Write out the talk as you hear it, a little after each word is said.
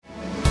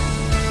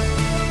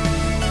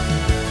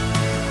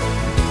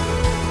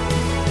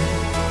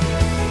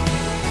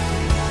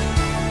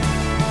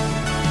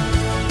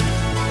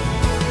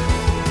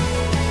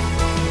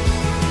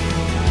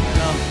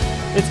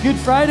Good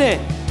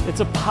Friday. It's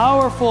a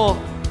powerful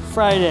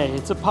Friday.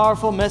 It's a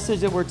powerful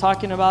message that we're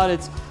talking about.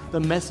 It's the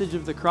message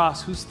of the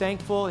cross. Who's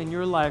thankful in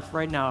your life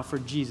right now for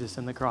Jesus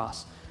and the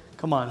cross?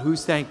 Come on,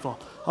 who's thankful?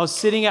 I was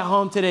sitting at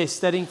home today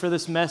studying for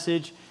this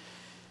message,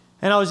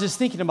 and I was just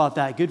thinking about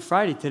that. Good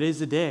Friday, today's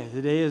the day.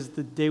 Today is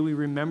the day we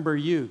remember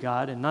you,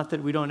 God, and not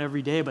that we don't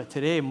every day, but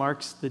today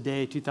marks the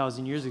day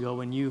 2,000 years ago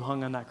when you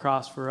hung on that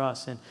cross for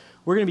us. And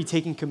we're going to be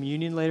taking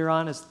communion later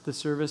on as the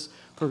service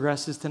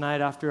progresses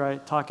tonight after I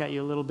talk at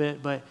you a little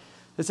bit, but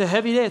it's a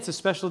heavy day. It's a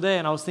special day,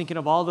 and I was thinking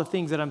of all the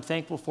things that I'm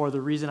thankful for,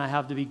 the reason I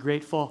have to be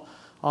grateful,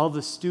 all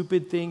the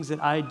stupid things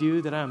that I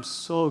do that I am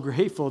so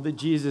grateful that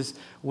Jesus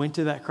went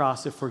to that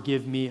cross to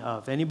forgive me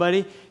of.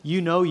 Anybody?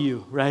 You know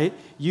you, right?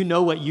 You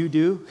know what you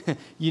do.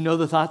 You know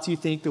the thoughts you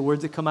think, the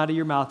words that come out of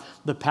your mouth,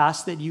 the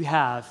past that you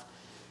have.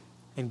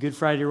 And Good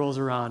Friday rolls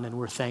around, and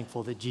we're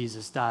thankful that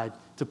Jesus died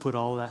to put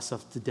all of that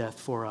stuff to death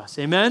for us.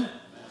 Amen?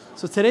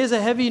 So today's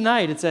a heavy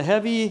night. It's a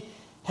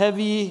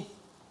heavy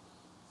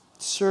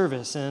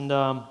service. And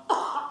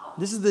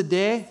this is the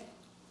day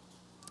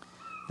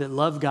that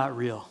love got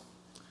real.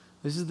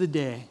 This is the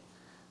day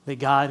that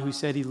God, who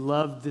said he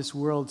loved this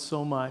world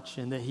so much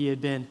and that he had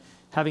been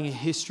having a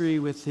history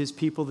with his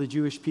people, the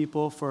Jewish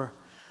people, for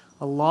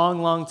a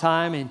long, long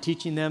time and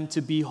teaching them to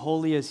be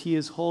holy as he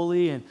is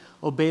holy and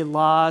obey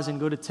laws and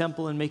go to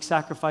temple and make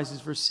sacrifices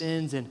for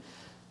sins, and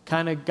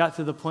kind of got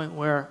to the point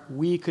where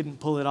we couldn't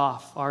pull it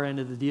off, our end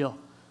of the deal.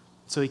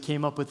 So he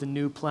came up with a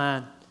new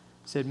plan.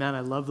 He said, man,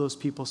 I love those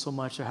people so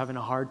much. They're having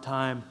a hard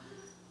time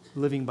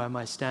living by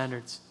my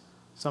standards.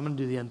 So I'm going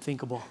to do the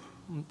unthinkable.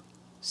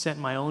 Sent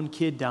my own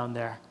kid down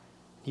there.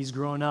 He's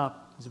grown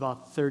up. He's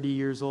about 30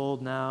 years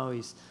old now.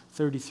 He's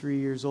 33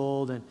 years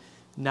old. And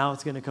now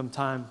it's going to come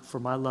time for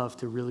my love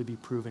to really be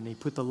proven. He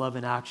put the love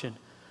in action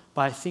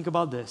by, think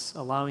about this,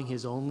 allowing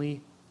his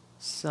only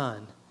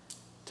son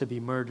to be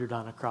murdered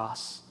on a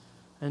cross.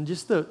 And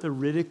just the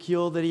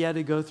ridicule that he had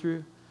to go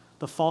through,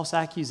 the false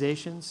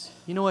accusations.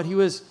 You know what he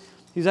was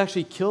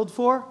actually killed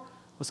for?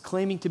 Was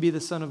claiming to be the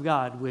Son of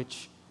God,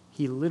 which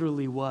he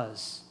literally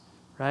was.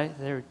 Right?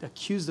 They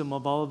accused him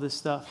of all of this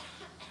stuff.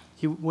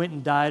 He went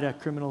and died a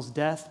criminal's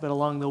death, but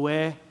along the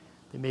way,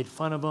 they made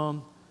fun of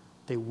him.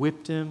 They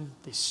whipped him.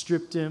 They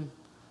stripped him.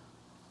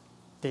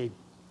 They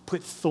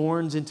put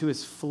thorns into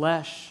his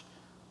flesh,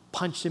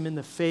 punched him in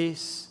the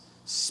face,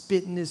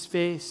 spit in his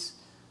face,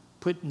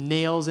 put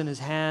nails in his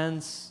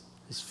hands,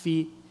 his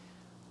feet.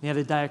 He had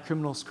to die a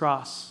criminal's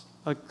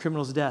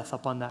death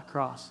up on that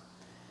cross.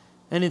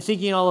 And in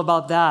thinking all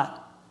about that,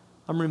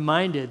 I'm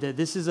reminded that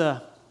this is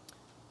a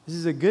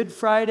Good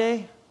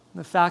Friday,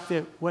 the fact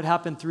that what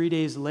happened 3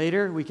 days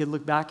later, we could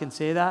look back and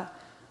say that,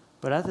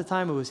 but at the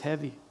time it was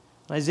heavy.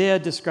 Isaiah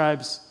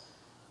describes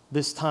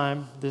this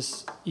time,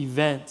 this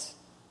event,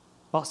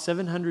 about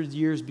 700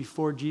 years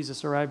before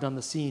Jesus arrived on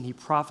the scene. He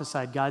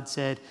prophesied, God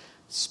said,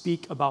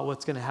 speak about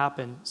what's going to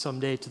happen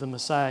someday to the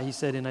Messiah. He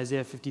said in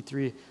Isaiah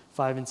 53,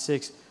 5 and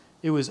 6,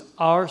 it was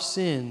our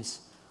sins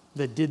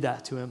that did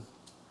that to him,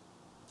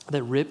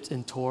 that ripped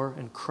and tore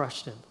and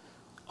crushed him.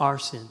 Our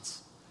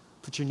sins.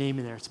 Put your name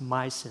in there. It's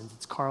my sins.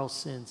 It's Carl's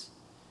sins.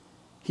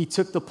 He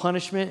took the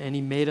punishment and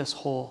he made us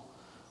whole.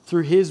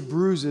 Through his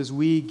bruises,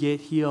 we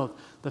get healed.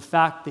 The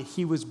fact that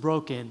he was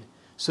broken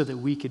so that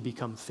we could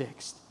become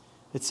fixed.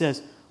 It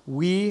says,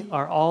 we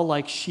are all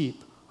like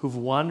sheep who've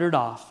wandered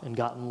off and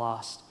gotten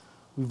lost.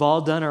 We've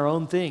all done our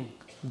own thing,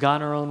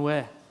 gone our own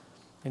way.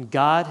 And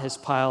God has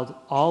piled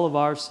all of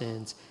our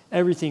sins,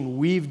 everything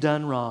we've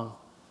done wrong,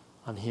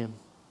 on him.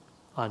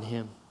 On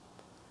him.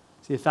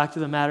 See, the fact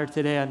of the matter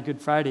today on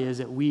Good Friday is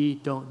that we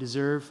don't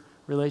deserve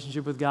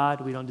relationship with God.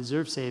 We don't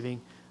deserve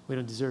saving. We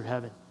don't deserve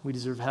heaven. We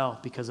deserve hell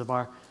because of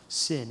our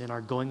sin and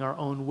our going our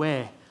own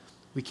way.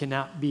 We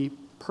cannot be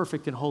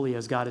perfect and holy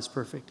as God is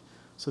perfect.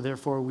 So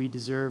therefore, we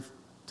deserve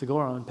to go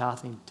our own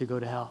path and to go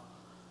to hell.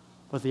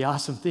 But the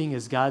awesome thing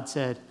is God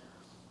said,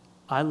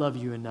 I love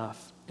you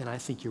enough, and I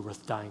think you're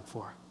worth dying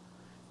for.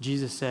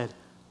 Jesus said,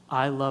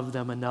 I love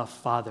them enough,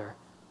 Father,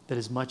 that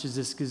as much as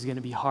this is going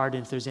to be hard,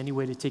 and if there's any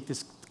way to take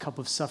this cup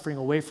of suffering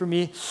away from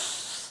me,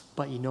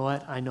 but you know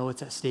what? I know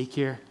it's at stake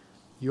here.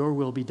 Your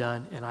will be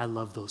done, and I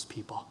love those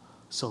people.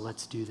 So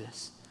let's do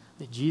this.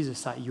 That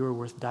Jesus thought you were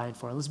worth dying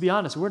for. And let's be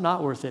honest, we're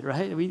not worth it,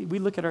 right? We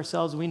look at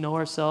ourselves, we know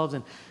ourselves,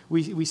 and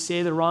we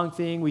say the wrong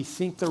thing. We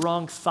think the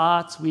wrong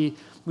thoughts. We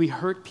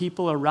hurt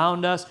people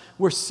around us.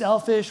 We're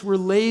selfish. We're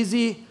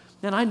lazy.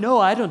 And I know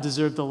I don't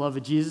deserve the love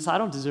of Jesus. I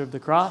don't deserve the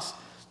cross.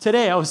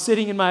 Today, I was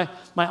sitting in my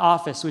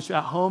office, which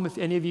at home, if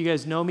any of you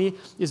guys know me,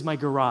 is my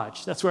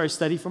garage. That's where I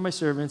study for my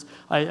sermons.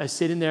 I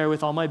sit in there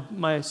with all my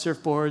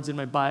surfboards and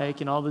my bike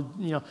and all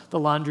the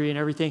laundry and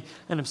everything.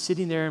 And I'm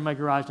sitting there in my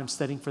garage and I'm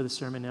studying for the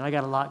sermon. And I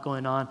got a lot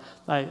going on.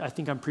 I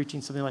think I'm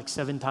preaching something like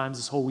 7 times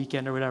this whole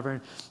weekend or whatever.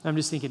 And I'm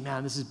just thinking,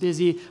 man, this is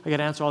busy. I got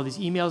to answer all these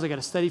emails. I got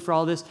to study for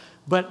all this.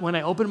 But when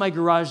I opened my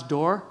garage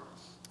door,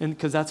 and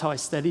because that's how I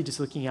study, just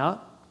looking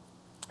out,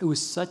 it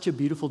was such a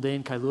beautiful day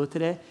in Kailua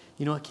today.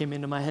 You know what came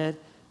into my head?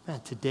 Man,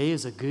 today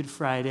is a Good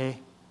Friday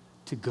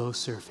to go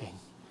surfing.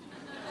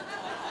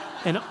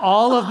 And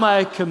all of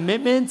my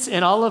commitments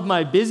and all of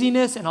my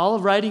busyness and all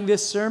of writing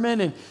this sermon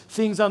and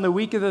things on the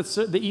week of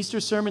the Easter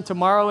sermon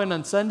tomorrow and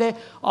on Sunday,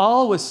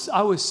 I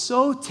was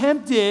so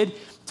tempted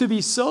to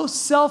be so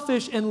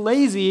selfish and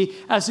lazy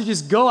as to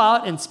just go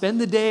out and spend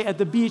the day at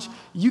the beach.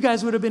 You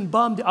guys would have been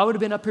bummed. I would have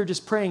been up here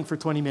just praying for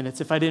 20 minutes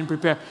if I didn't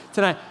prepare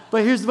tonight.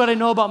 But here's what I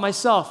know about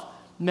myself.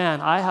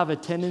 Man, I have a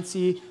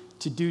tendency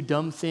to do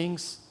dumb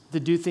things, to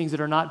do things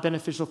that are not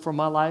beneficial for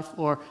my life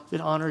or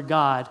that honor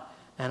God.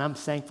 And I'm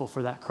thankful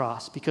for that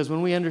cross, because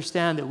when we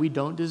understand that we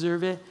don't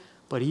deserve it,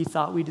 but he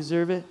thought we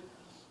deserve it,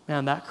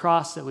 man, that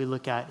cross that we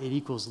look at, it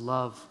equals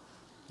love.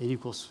 It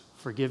equals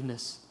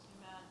forgiveness.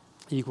 Amen.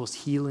 It equals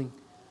healing.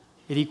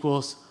 It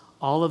equals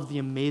all of the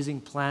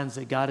amazing plans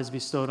that God has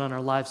bestowed on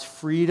our lives,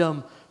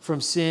 freedom from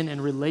sin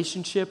and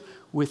relationship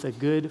with a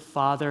good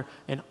Father.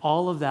 And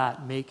all of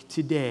that make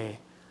today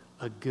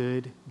a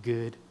good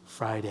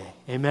Friday.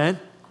 Amen?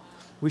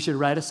 We should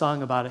write a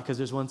song about it, because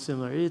there's one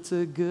similar. It's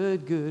a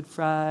good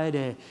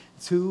Friday.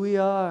 It's who we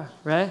are,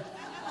 right?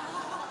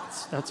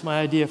 That's my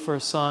idea for a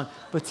song.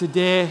 But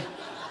today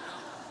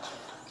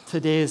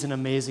is an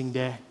amazing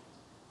day.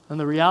 And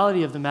the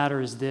reality of the matter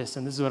is this,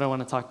 and this is what I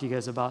want to talk to you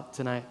guys about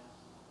tonight.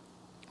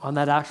 On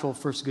that actual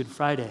first Good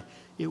Friday,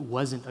 it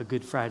wasn't a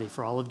Good Friday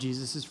for all of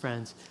Jesus'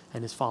 friends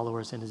and his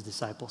followers and his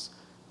disciples.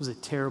 It was a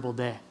terrible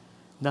day.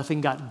 Nothing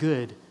got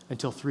good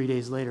until 3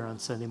 days later on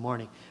Sunday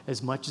morning.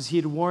 As much as he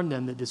had warned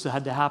them that this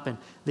had to happen,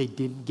 they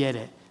didn't get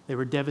it. They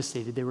were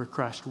devastated. They were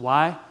crushed.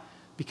 Why?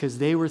 Because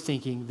they were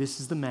thinking,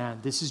 this is the man.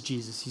 This is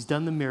Jesus. He's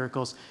done the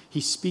miracles.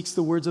 He speaks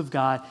the words of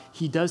God.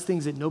 He does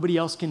things that nobody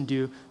else can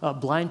do.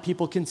 Blind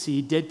people can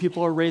see. Dead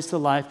people are raised to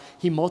life.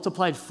 He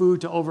multiplied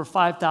food to over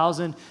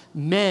 5,000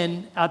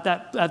 men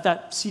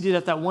seated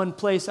at that one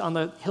place on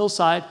the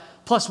hillside,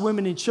 plus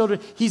women and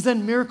children. He's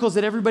done miracles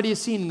that everybody has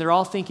seen, and they're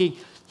all thinking,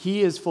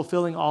 he is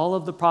fulfilling all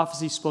of the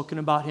prophecies spoken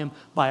about him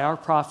by our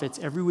prophets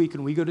every week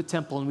when we go to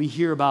temple and we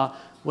hear about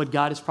what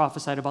God has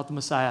prophesied about the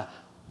Messiah.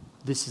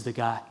 This is the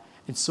guy.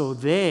 And so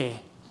they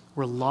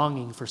were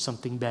longing for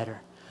something better.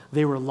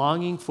 They were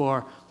longing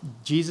for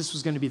Jesus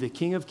was going to be the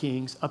King of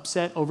Kings,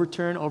 upset,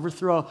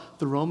 overthrow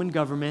the Roman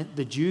government,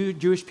 the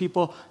Jewish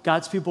people,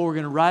 God's people were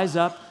going to rise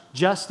up,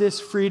 justice,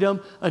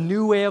 freedom, a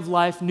new way of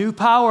life, new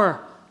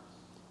power.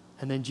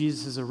 And then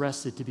Jesus is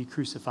arrested to be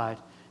crucified.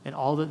 And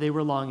all that they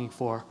were longing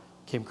for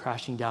came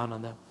crashing down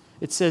on them.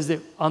 It says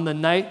that on the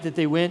night that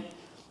they went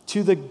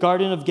to the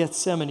Garden of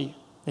Gethsemane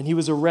and he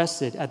was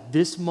arrested, at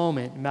this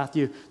moment,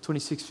 Matthew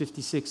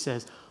 26:56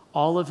 says,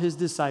 all of his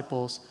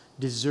disciples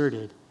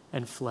deserted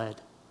and fled.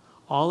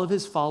 All of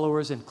his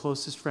followers and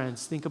closest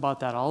friends, think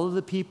about that. All of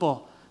the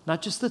people,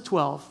 not just the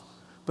 12,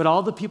 but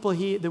all the people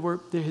that were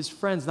his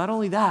friends. Not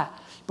only that,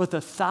 but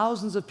the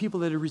thousands of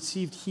people that had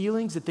received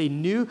healings that they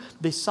knew,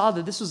 they saw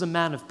that this was a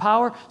man of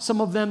power.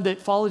 Some of them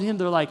that followed him,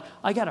 they're like,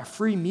 I got a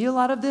free meal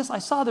out of this. I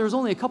saw there was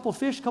only a couple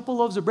fish, a couple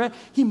loaves of bread.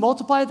 He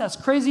multiplied. That's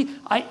crazy.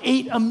 I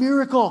ate a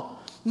miracle.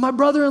 My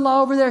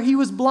brother-in-law over there, he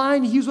was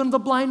blind. He was one of the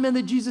blind men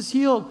that Jesus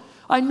healed.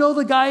 I know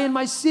the guy in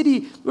my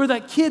city, or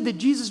that kid that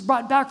Jesus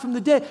brought back from the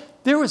dead.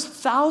 There was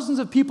thousands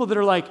of people that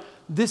are like,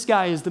 this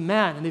guy is the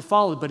man, and they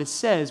followed. But it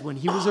says when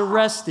he was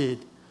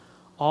arrested,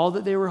 all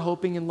that they were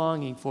hoping and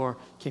longing for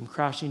came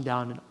crashing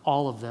down, and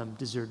all of them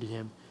deserted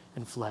him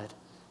and fled.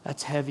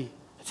 That's heavy.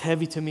 It's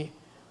heavy to me.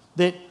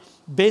 That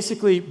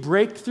basically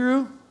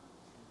breakthrough,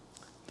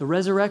 the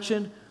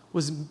resurrection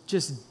was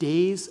just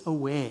days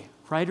away,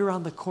 right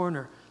around the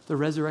corner. The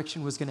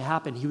resurrection was going to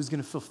happen. He was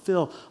going to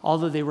fulfill all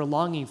that they were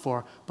longing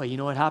for. But you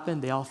know what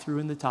happened? They all threw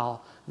in the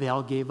towel. They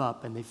all gave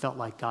up, and they felt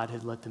like God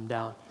had let them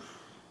down.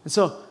 And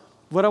so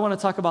what I want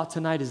to talk about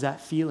tonight is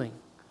that feeling.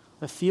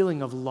 The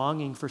feeling of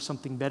longing for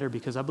something better,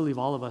 because I believe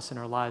all of us in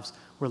our lives,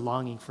 we're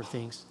longing for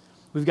things.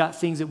 We've got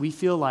things that we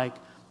feel like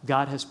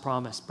God has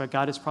promised, but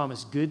God has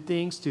promised good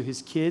things to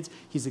his kids.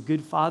 He's a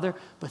good father,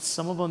 but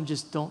some of them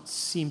just don't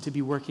seem to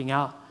be working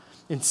out.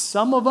 And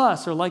some of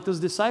us are like those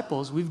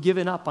disciples. We've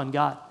given up on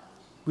God.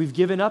 We've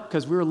given up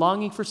because we were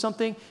longing for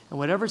something, and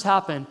whatever's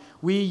happened,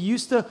 we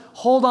used to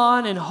hold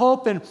on and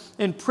hope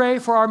and pray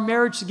for our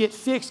marriage to get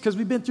fixed because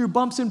we've been through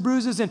bumps and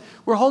bruises, and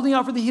we're holding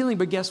out for the healing.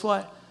 But guess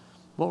what?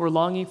 What we're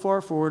longing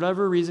for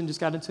whatever reason, just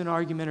got into an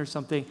argument or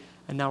something,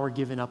 and now we're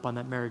giving up on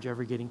that marriage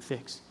ever getting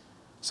fixed.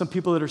 Some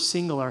people that are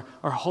single are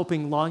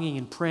hoping, longing,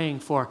 and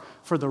praying for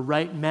the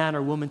right man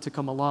or woman to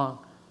come along.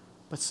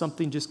 But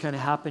something just kind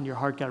of happened, your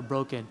heart got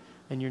broken,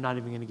 and you're not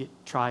even going to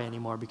try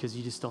anymore because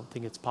you just don't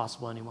think it's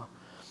possible anymore.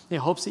 The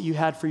hopes that you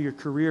had for your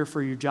career,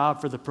 for your job,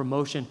 for the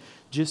promotion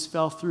just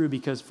fell through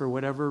because for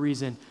whatever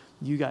reason,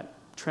 you got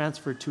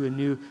transferred to a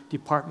new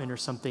department or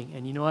something.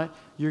 And you know what?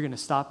 You're going to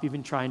stop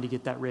even trying to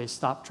get that raise.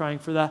 Stop trying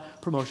for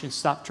that promotion.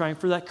 Stop trying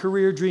for that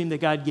career dream that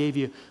God gave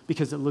you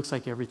because it looks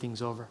like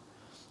everything's over.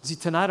 See,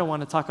 tonight I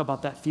want to talk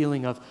about that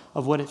feeling of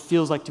what it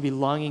feels like to be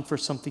longing for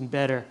something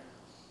better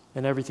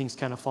and everything's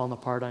kind of fallen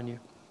apart on you.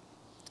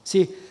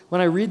 See,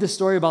 when I read the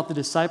story about the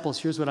disciples,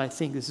 here's what I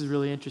think. This is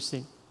really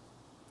interesting.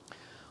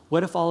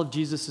 What if all of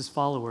Jesus'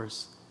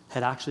 followers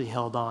had actually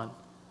held on?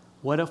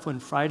 What if when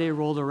Friday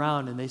rolled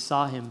around and they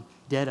saw him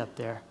dead up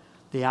there,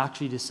 they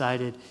actually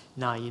decided,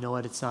 nah, you know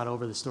what, it's not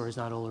over, the story's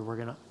not over,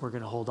 we're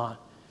gonna hold on.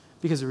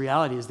 Because the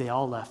reality is they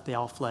all left, they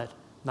all fled.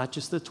 Not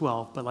just the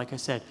 12, but like I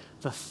said,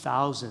 the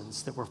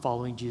thousands that were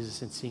following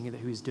Jesus and seeing that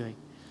he was doing.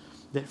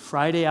 That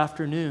Friday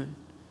afternoon,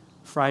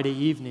 Friday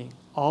evening,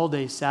 all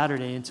day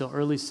Saturday until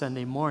early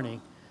Sunday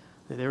morning,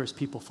 that there was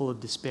people full of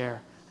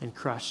despair and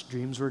crushed.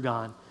 Dreams were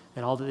gone,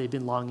 and all that they'd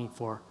been longing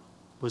for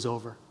was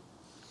over.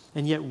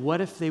 And yet,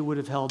 what if they would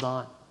have held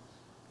on?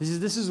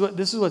 This is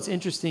what's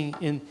interesting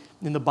in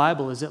the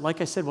Bible, is that,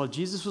 like I said, while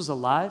Jesus was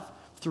alive,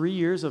 3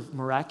 years of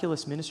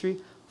miraculous ministry,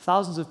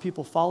 thousands of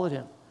people followed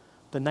him.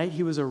 The night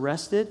he was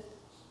arrested,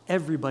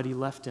 everybody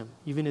left him,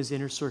 even his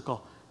inner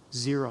circle,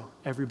 zero.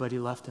 Everybody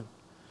left him.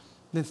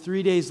 Then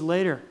 3 days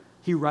later,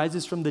 he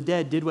rises from the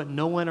dead, did what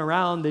no one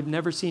around, they've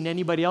never seen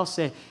anybody else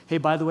say, hey,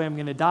 by the way, I'm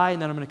going to die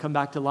and then I'm going to come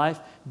back to life.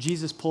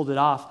 Jesus pulled it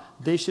off.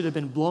 They should have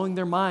been blowing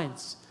their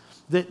minds.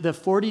 The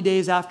 40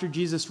 days after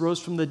Jesus rose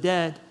from the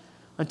dead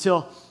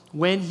until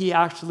when he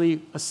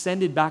actually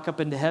ascended back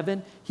up into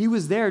heaven, he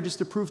was there just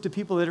to prove to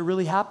people that it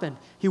really happened.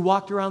 He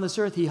walked around this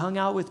earth. He hung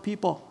out with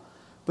people.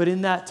 But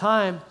in that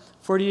time,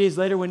 40 days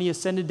later, when he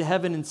ascended to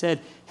heaven and said,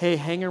 hey,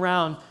 hang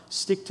around,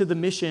 stick to the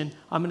mission.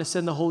 I'm going to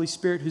send the Holy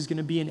Spirit who's going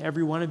to be in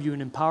every one of you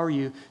and empower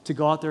you to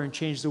go out there and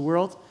change the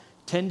world.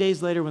 10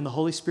 days later, when the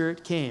Holy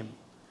Spirit came,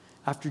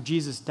 after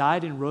Jesus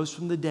died and rose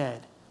from the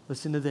dead,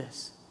 listen to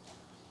this.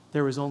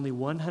 There was only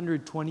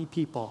 120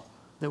 people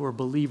that were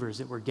believers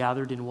that were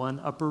gathered in one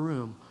upper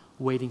room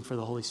waiting for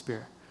the Holy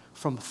Spirit.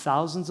 From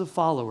thousands of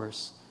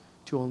followers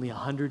to only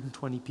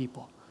 120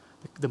 people.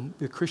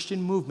 The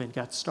Christian movement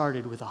got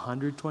started with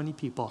 120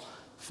 people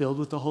filled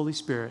with the Holy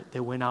Spirit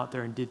that went out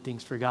there and did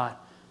things for God.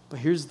 But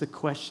here's the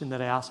question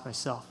that I asked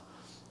myself.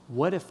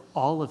 What if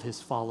all of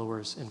his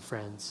followers and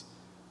friends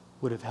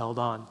would have held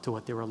on to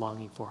what they were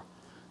longing for?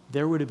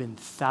 There would have been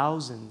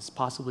thousands,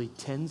 possibly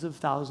tens of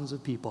thousands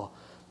of people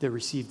that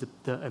received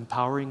the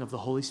empowering of the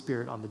Holy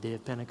Spirit on the day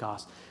of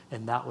Pentecost.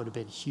 And that would have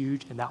been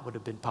huge and that would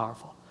have been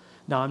powerful.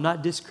 Now, I'm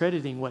not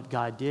discrediting what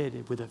God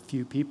did with a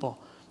few people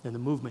in the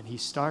movement he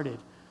started.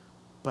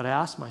 But I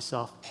asked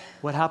myself,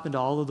 what happened to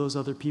all of those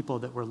other people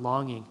that were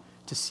longing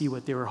to see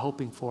what they were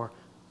hoping for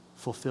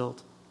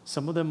fulfilled?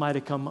 Some of them might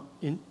have come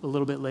in a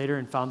little bit later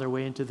and found their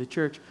way into the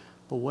church.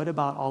 But what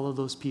about all of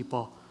those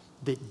people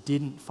that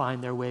didn't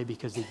find their way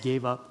because they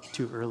gave up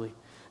too early?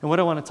 And what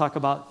I want to talk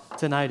about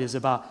tonight is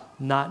about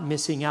not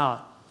missing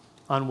out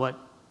on what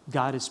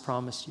God has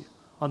promised you,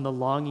 on the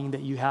longing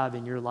that you have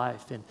in your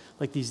life. And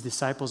like these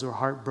disciples were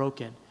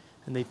heartbroken,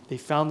 and they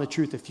found the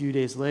truth a few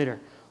days later.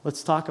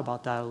 Let's talk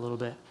about that a little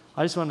bit.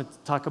 I just want to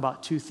talk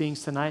about two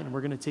things tonight, and we're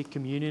going to take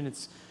communion.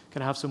 It's going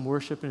to have some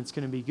worship, and it's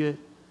going to be good.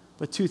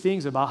 But two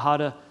things about how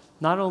to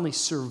not only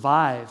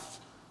survive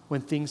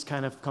when things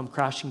kind of come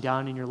crashing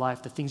down in your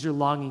life, the things you're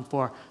longing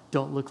for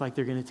don't look like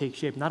they're going to take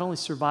shape. Not only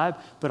survive,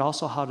 but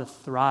also how to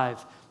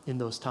thrive in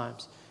those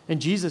times.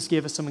 And Jesus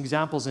gave us some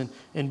examples,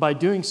 and by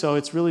doing so,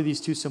 it's really these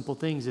two simple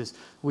things is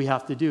we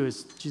have to do,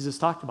 is Jesus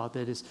talked about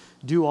that, is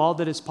do all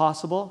that is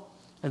possible,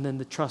 and then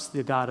to trust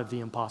the God of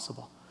the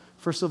impossible.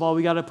 First of all,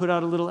 we got to put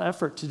out a little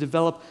effort to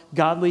develop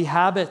godly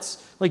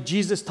habits. Like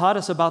Jesus taught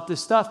us about this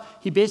stuff.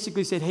 He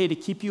basically said, hey, to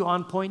keep you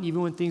on point,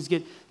 even when things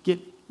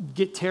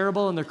get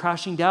terrible and they're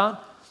crashing down,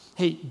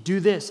 hey,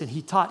 do this. And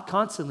he taught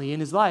constantly in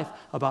his life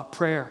about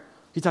prayer.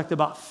 He talked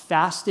about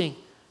fasting,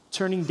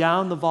 turning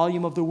down the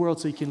volume of the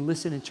world so you can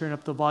listen and turn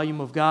up the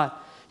volume of God.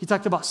 He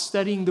talked about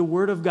studying the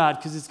Word of God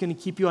because it's going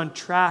to keep you on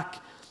track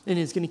and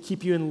it's going to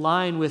keep you in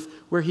line with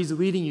where he's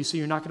leading you so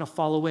you're not going to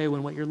fall away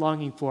when what you're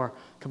longing for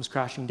comes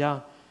crashing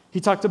down. He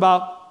talked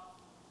about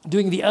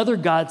doing the other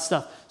God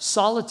stuff,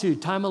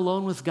 solitude, time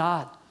alone with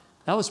God.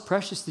 That was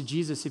precious to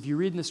Jesus. If you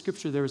read in the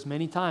scripture, there was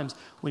many times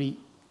when he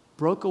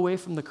broke away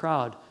from the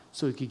crowd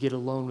so he could get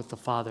alone with the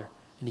Father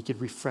and he could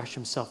refresh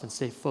himself and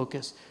stay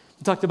focused.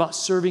 He talked about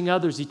serving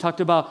others. He talked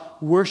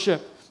about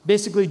worship,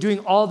 basically doing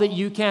all that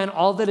you can,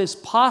 all that is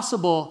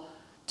possible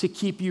to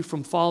keep you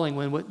from falling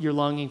when what you're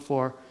longing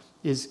for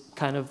is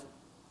kind of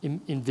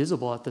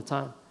invisible at the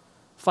time.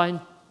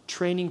 Find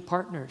training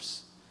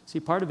partners. See,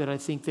 part of it, I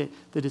think that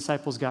the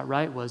disciples got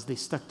right was they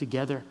stuck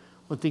together.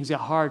 When things got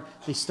hard,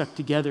 they stuck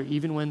together.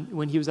 Even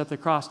when he was at the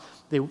cross,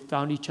 they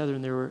found each other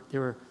and they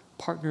were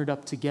partnered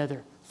up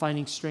together,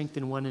 finding strength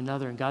in one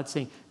another. And God's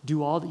saying,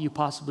 do all that you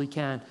possibly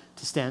can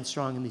to stand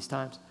strong in these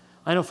times.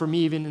 I know for me,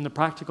 even in the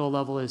practical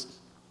level is,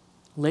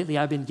 lately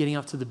I've been getting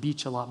out to the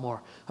beach a lot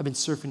more. I've been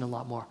surfing a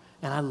lot more,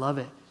 and I love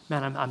it.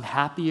 Man, I'm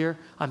happier,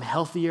 I'm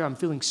healthier, I'm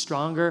feeling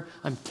stronger,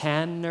 I'm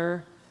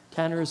tanner.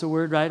 Tanner is a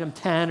word, right? I'm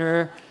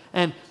tanner.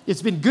 And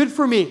it's been good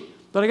for me.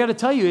 But I got to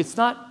tell you, it's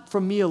not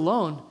from me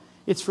alone.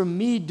 It's from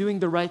me doing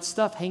the right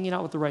stuff, hanging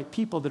out with the right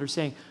people that are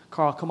saying,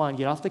 Carl, come on,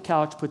 get off the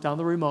couch, put down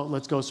the remote,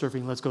 let's go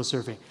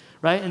surfing,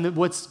 right? And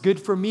what's good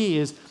for me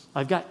is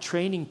I've got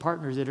training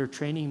partners that are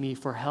training me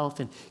for health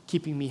and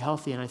keeping me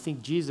healthy. And I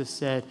think Jesus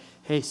said,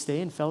 hey, stay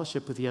in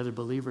fellowship with the other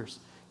believers.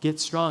 Get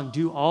strong.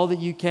 Do all that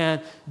you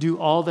can. Do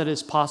all that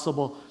is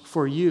possible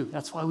for you.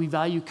 That's why we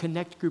value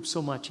Connect Group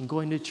so much and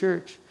going to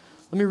church.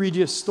 Let me read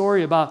you a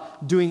story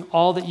about doing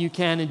all that you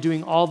can and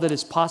doing all that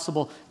is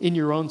possible in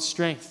your own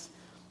strength.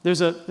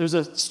 There's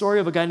a story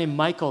of a guy named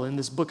Michael in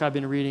this book I've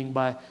been reading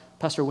by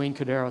Pastor Wayne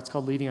Cordero. It's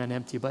called Leading on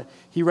Empty. But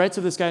he writes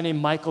of this guy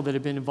named Michael that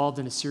had been involved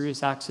in a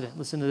serious accident.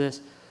 Listen to this.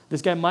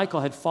 This guy,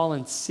 Michael, had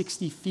fallen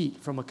 60 feet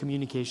from a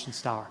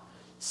communications tower,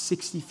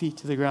 60 feet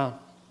to the ground.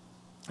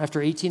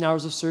 After 18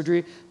 hours of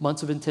surgery,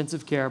 months of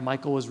intensive care,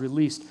 Michael was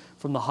released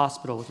from the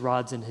hospital with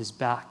rods in his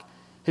back.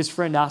 His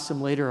friend asked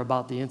him later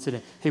about the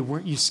incident. Hey,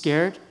 weren't you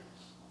scared?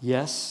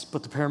 Yes,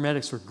 but the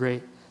paramedics were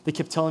great. They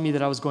kept telling me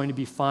that I was going to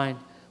be fine.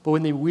 But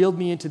when they wheeled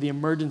me into the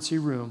emergency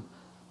room,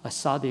 I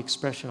saw the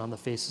expression on the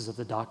faces of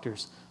the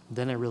doctors.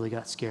 Then I really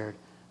got scared.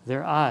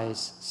 Their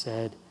eyes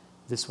said,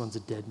 this one's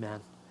a dead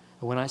man.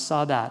 And when I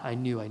saw that, I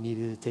knew I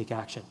needed to take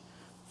action.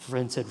 A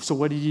friend said, so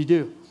what did you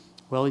do?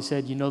 Well, he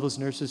said, you know those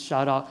nurses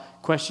shout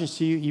out questions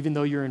to you even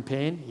though you're in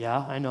pain?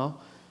 Yeah, I know.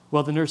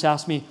 Well, the nurse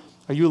asked me,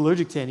 are you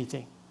allergic to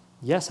anything?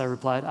 Yes, I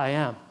replied, I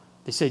am.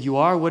 They said, you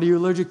are? What are you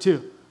allergic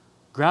to?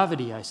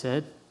 Gravity, I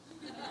said.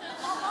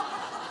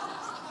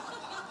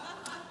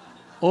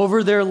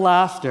 Over their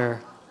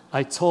laughter,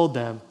 I told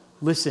them,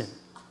 listen,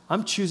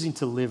 I'm choosing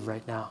to live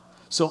right now.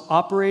 So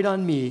operate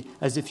on me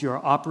as if you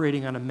are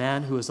operating on a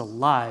man who is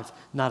alive,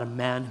 not a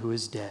man who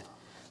is dead.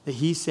 That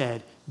he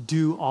said,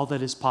 do all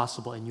that is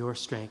possible in your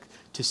strength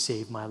to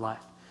save my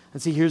life.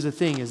 And see, here's the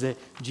thing, is that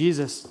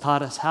Jesus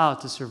taught us how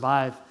to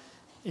survive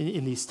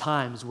in these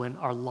times when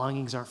our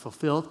longings aren't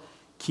fulfilled.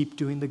 Keep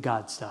doing the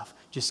God stuff.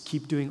 Just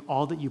keep doing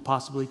all that you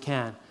possibly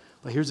can.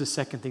 But here's the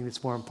second thing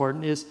that's more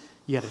important is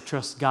you got to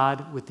trust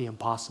God with the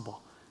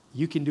impossible.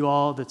 You can do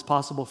all that's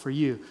possible for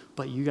you,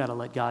 but you got to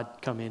let God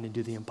come in and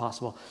do the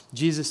impossible.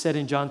 Jesus said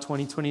in John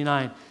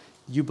 20:29,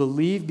 you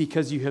believe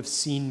because you have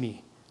seen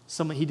me.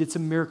 He did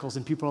some miracles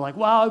and people are like,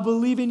 wow, I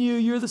believe in you.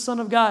 You're the Son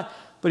of God.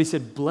 But he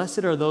said,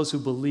 blessed are those who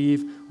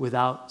believe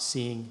without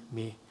seeing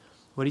me.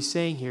 What he's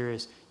saying here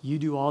is you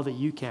do all that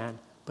you can,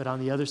 but on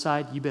the other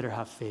side, you better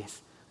have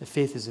faith. The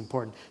faith is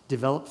important.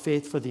 Develop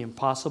faith for the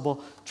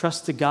impossible.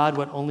 Trust to God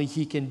what only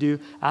he can do.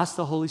 Ask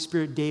the Holy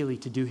Spirit daily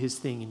to do his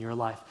thing in your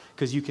life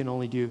because you can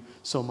only do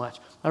so much.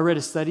 I read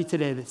a study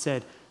today that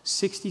said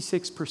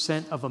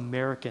 66% of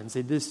Americans,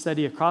 they did this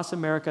study across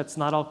America. It's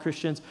not all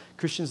Christians,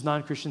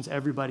 non-Christians,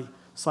 everybody.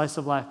 Slice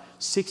of life.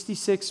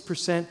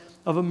 66%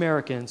 of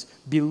Americans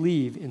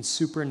believe in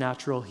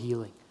supernatural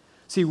healing.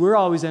 See, we're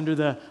always under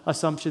the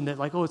assumption that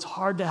like, oh, it's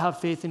hard to have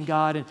faith in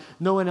God and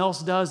no one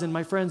else does and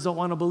my friends don't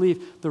want to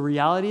believe. The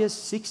reality is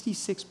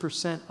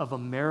 66% of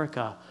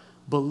America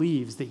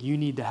believes that you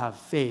need to have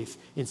faith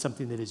in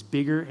something that is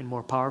bigger and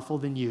more powerful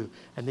than you,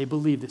 and they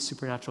believe that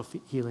supernatural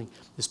healing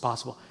is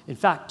possible. In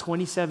fact,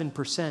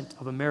 27%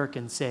 of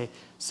Americans say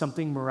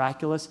something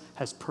miraculous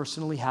has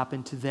personally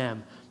happened to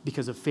them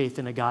because of faith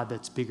in a God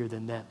that's bigger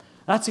than them.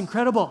 That's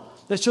incredible.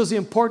 That shows the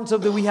importance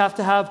of that we have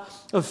to have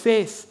of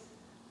faith.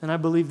 And I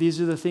believe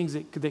these are the things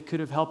that could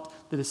have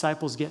helped the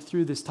disciples get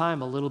through this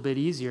time a little bit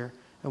easier,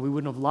 and we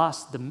wouldn't have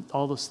lost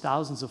all those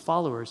thousands of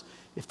followers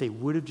if they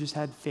would have just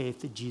had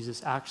faith that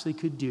Jesus actually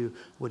could do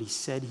what he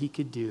said he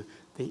could do.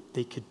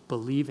 They could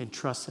believe and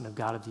trust in a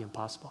God of the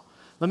impossible.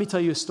 Let me tell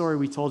you a story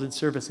we told in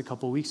service a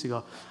couple of weeks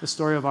ago, the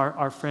story of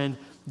our friend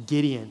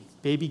Gideon,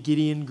 baby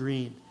Gideon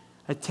Green.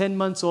 At 10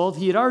 months old,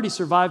 he had already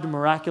survived a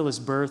miraculous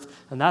birth,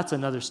 and that's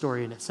another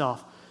story in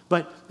itself.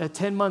 But at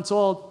 10 months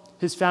old,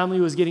 his family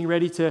was getting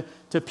ready to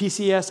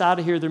PCS out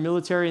of here, their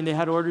military, and they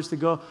had orders to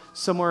go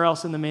somewhere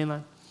else in the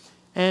mainland.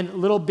 And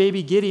little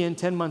baby Gideon,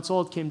 10 months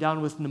old, came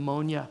down with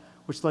pneumonia,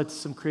 which led to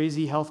some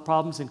crazy health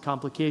problems and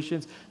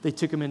complications. They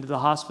took him into the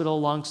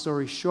hospital. Long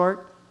story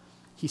short,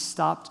 he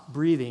stopped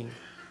breathing,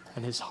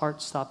 and his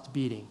heart stopped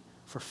beating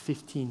for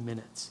 15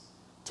 minutes.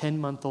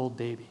 10-month-old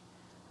baby.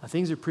 Now,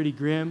 things are pretty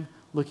grim,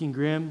 looking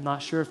grim.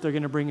 Not sure if they're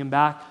going to bring him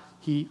back.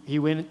 He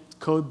went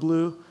code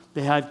blue.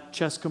 They had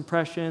chest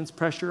compressions,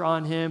 pressure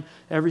on him,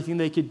 everything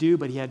they could do,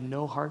 but he had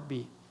no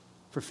heartbeat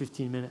for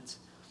 15 minutes.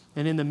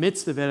 And in the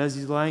midst of it, as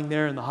he's lying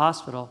there in the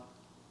hospital,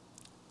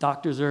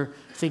 doctors are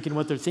thinking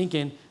what they're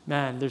thinking.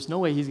 Man, there's no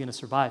way he's going to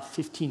survive.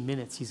 15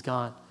 minutes, he's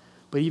gone.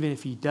 But even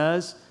if he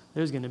does,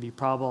 there's going to be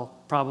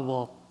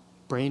probable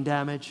brain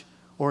damage,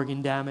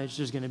 organ damage.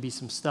 There's going to be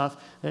some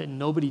stuff that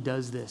nobody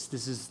does this.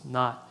 This is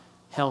not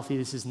healthy.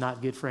 This is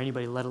not good for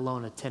anybody, let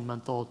alone a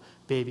 10-month-old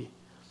baby.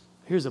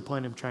 Here's a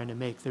point I'm trying to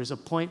make. There's a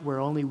point where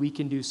only we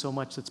can do so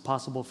much that's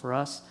possible for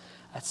us.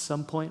 At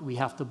some point, we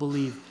have to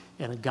believe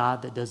in a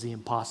God that does the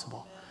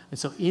impossible. And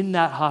so in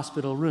that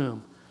hospital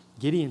room,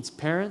 Gideon's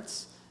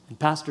parents and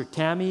Pastor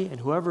Tammy and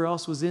whoever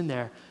else was in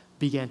there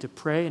began to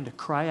pray and to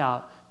cry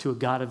out to a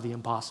God of the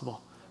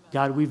impossible.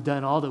 God, we've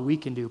done all that we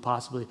can do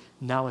possibly.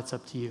 Now it's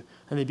up to you.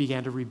 And they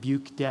began to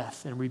rebuke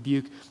death and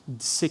rebuke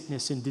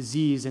sickness and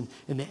disease and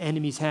the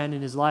enemy's hand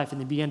in his life. And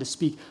they began to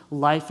speak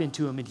life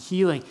into him and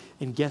healing.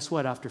 And guess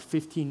what? After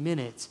 15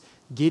 minutes,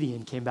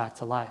 Gideon came back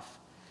to life.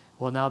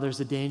 Well, now there's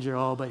a danger,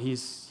 but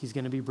he's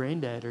going to be brain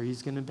dead, or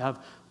he's going to have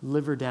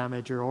liver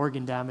damage or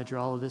organ damage or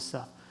all of this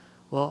stuff.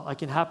 Well, I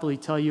can happily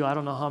tell you, I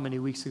don't know how many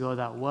weeks ago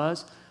that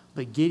was,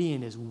 but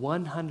Gideon is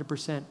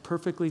 100%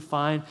 perfectly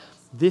fine,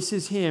 This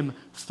is him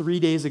 3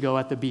 days ago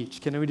at the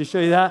beach. Can we just show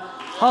you that?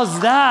 How's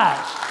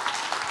that?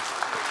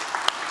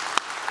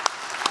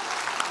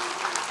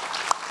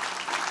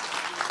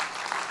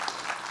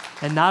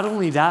 And not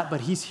only that,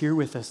 but he's here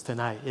with us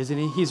tonight, isn't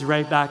he? He's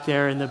right back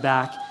there in the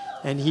back,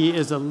 and he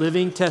is a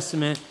living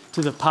testament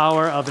to the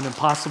power of an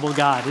impossible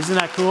God. Isn't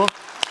that cool?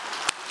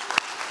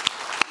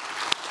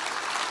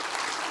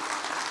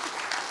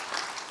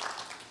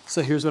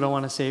 So here's what I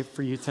want to say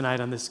for you tonight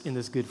in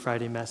this Good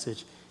Friday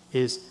message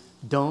is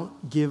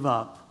don't give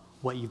up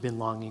what you've been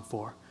longing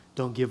for.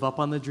 Don't give up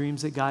on the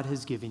dreams that God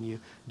has given you.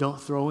 Don't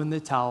throw in the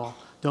towel.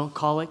 Don't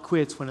call it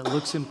quits when it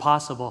looks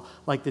impossible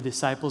like the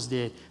disciples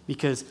did,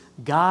 because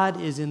God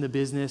is in the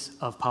business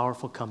of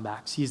powerful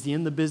comebacks. He's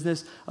in the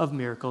business of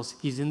miracles.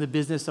 He's in the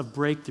business of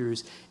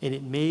breakthroughs, and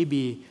it may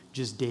be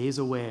just days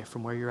away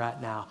from where you're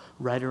at now,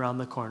 right around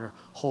the corner.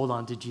 Hold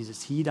on to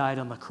Jesus. He died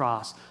on the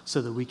cross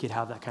so that we could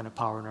have that kind of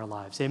power in our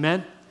lives.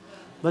 Amen?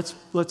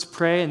 Let's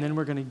pray, and then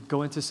we're going to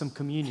go into some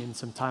communion,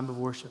 some time of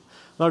worship.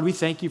 Lord, we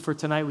thank you for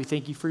tonight. We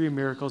thank you for your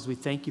miracles. We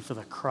thank you for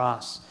the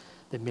cross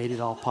that made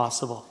it all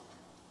possible.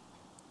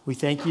 We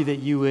thank you that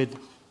you would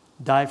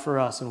die for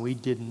us when we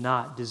did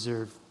not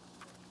deserve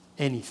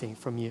anything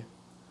from you.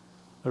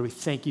 Lord, we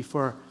thank you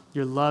for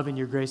your love and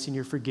your grace and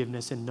your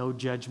forgiveness and no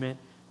judgment.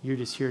 You're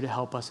just here to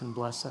help us and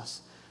bless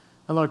us.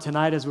 And Lord,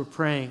 tonight as we're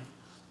praying,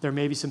 there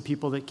may be some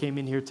people that came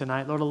in here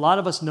tonight. Lord, a lot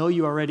of us know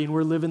you already, and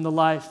we're living the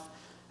life.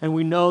 And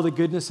we know the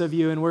goodness of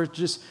you, and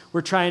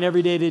we're trying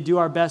every day to do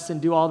our best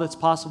and do all that's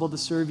possible to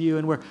serve you,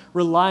 and we're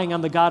relying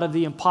on the God of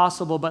the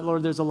impossible. But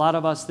Lord, there's a lot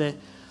of us that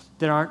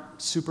aren't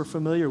super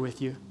familiar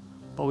with you,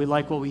 but we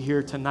like what we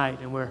hear tonight,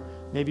 and we're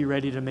maybe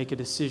ready to make a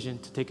decision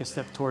to take a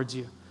step towards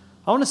you.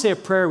 I want to say a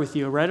prayer with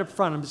you right up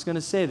front. I'm just going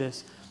to say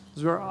this.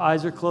 As our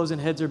eyes are closed and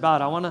heads are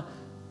bowed, I want to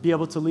be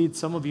able to lead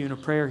some of you in a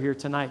prayer here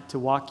tonight to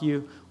walk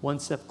you one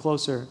step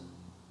closer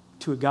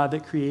to a God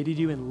that created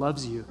you and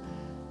loves you.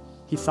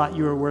 He thought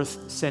you were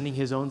worth sending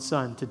his own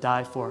son to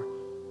die for,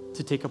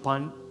 to take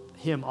upon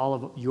him all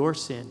of your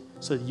sin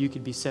so that you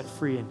could be set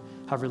free and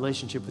have a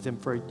relationship with him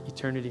for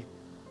eternity.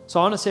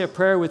 So I want to say a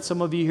prayer with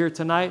some of you here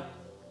tonight.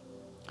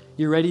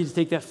 You're ready to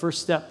take that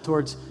first step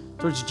towards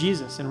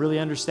Jesus and really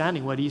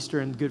understanding what Easter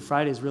and Good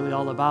Friday is really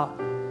all about.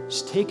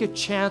 Just take a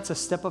chance, a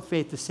step of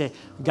faith to say,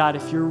 God,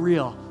 if you're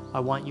real, I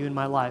want you in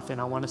my life, and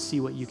I want to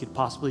see what you could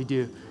possibly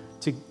do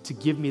to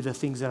give me the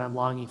things that I'm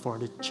longing for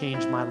and to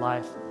change my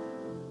life.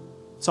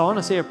 So I want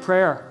to say a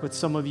prayer with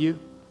some of you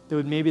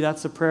maybe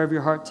that's the prayer of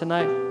your heart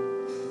tonight.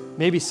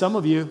 Maybe some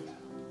of you,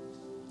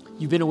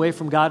 you've been away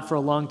from God for a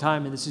long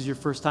time, and this is your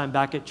first time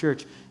back at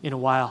church in a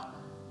while.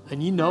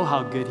 And you know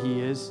how good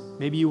he is.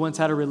 Maybe you once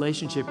had a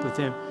relationship with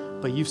him,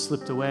 but you've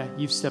slipped away.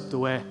 You've stepped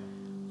away.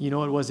 You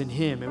know it wasn't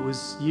him. It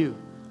was you.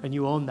 And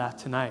you own that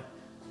tonight.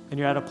 And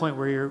you're at a point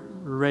where you're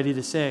ready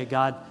to say,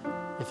 God,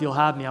 if you'll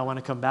have me, I want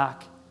to come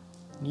back.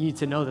 And you need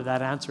to know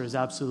that answer is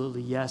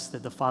absolutely yes,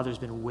 that the Father's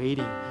been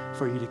waiting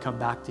for you to come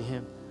back to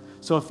him.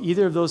 So if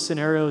either of those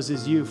scenarios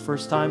is you,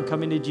 first time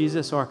coming to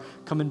Jesus or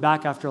coming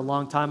back after a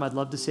long time, I'd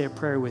love to say a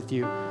prayer with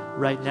you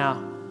right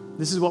now.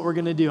 This is what we're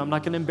going to do. I'm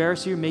not going to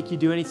embarrass you, make you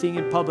do anything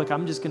in public.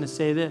 I'm just going to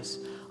say this.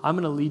 I'm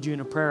going to lead you in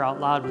a prayer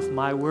out loud with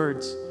my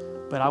words,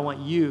 but I want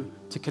you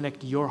to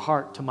connect your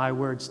heart to my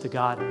words to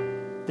God,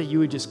 that you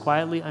would just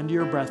quietly under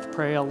your breath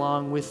pray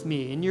along with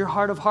me in your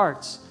heart of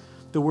hearts,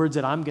 the words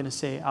that I'm going to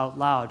say out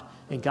loud,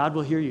 and God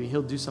will hear you.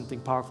 He'll do something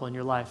powerful in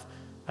your life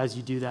as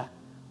you do that.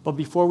 But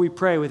before we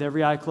pray with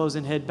every eye closed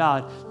and head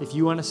bowed, if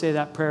you want to say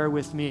that prayer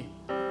with me,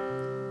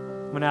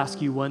 I'm going to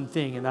ask you one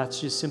thing, and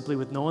that's just simply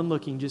with no one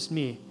looking, just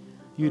me.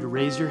 You'd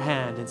raise your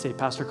hand and say,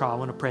 Pastor Carl, I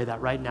want to pray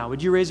that right now.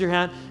 Would you raise your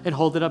hand and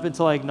hold it up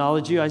until I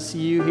acknowledge you? I see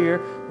you here.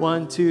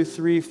 1, 2,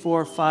 3,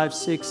 4, 5,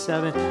 6,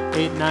 7,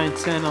 8, 9,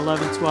 10,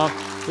 11, 12,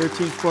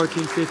 13,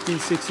 14, 15,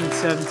 16,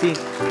 17,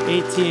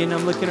 18.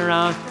 I'm looking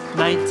around.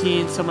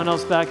 19. Someone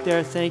else back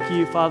there. Thank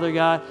you, Father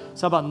God.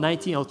 It's about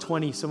 19. Oh,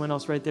 20. Someone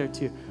else right there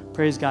too.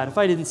 Praise God. If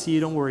I didn't see you,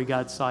 don't worry.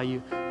 God saw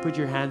you. Put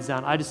your hands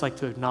down. I just like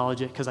to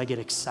acknowledge it because I get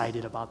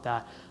excited about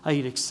that. I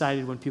get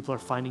excited when people are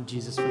finding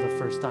Jesus for the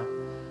first time.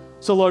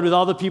 So Lord, with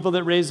all the people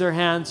that raise their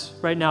hands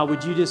right now,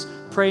 would you just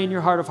pray in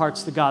your heart of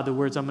hearts to God the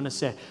words I'm going to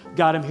say?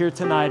 God, I'm here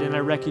tonight and I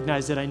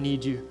recognize that I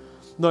need you.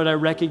 Lord, I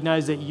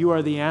recognize that you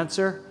are the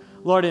answer.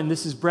 Lord, and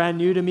this is brand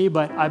new to me,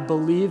 but I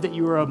believe that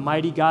you are a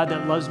mighty God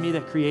that loves me,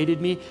 that created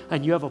me,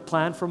 and you have a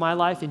plan for my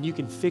life, and you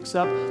can fix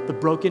up the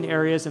broken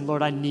areas, and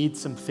Lord, I need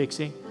some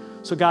fixing.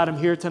 So God, I'm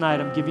here tonight.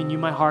 I'm giving you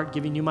my heart,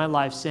 giving you my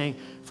life, saying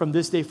from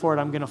this day forward,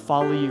 I'm going to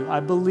follow you.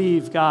 I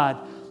believe, God,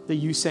 that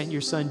you sent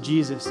your son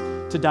Jesus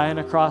to die on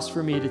a cross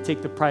for me, to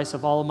take the price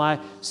of all of my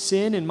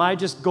sin and my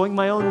just going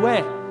my own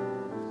way.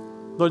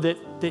 Lord,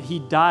 that he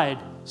died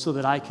so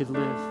that I could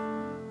live.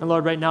 And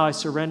Lord, right now I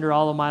surrender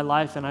all of my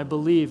life, and I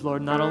believe,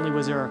 Lord, not only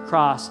was there a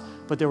cross,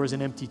 but there was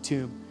an empty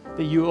tomb,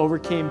 that you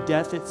overcame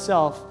death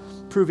itself,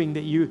 proving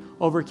that you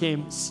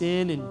overcame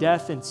sin and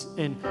death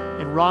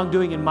and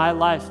wrongdoing in my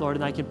life, Lord,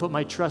 and I can put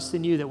my trust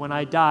in you that when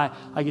I die,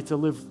 I get to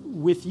live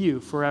with you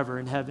forever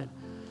in heaven.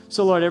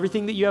 So, Lord,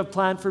 everything that you have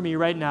planned for me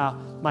right now,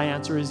 my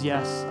answer is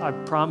yes. I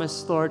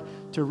promise, Lord,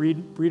 to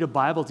read a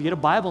Bible, to get a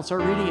Bible and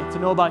start reading it, to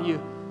know about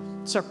you,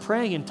 start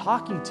praying and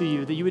talking to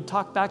you, that you would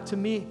talk back to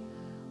me.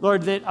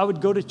 Lord, that I would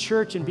go to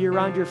church and be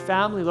around your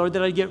family. Lord,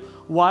 that I'd get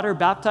water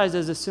baptized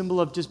as a symbol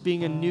of just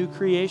being a new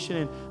creation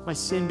and my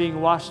sin being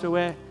washed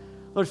away.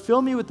 Lord,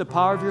 fill me with the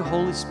power of your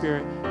Holy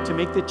Spirit to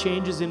make the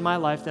changes in my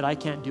life that I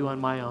can't do on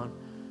my own.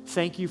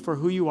 Thank you for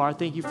who you are.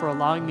 Thank you for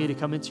allowing me to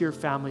come into your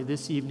family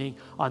this evening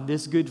on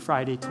this Good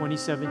Friday,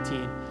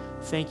 2017.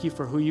 Thank you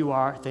for who you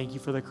are. Thank you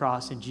for the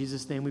cross. In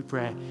Jesus' name we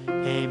pray.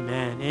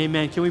 Amen.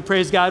 Amen. Can we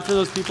praise God for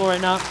those people right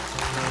now?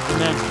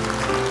 Amen.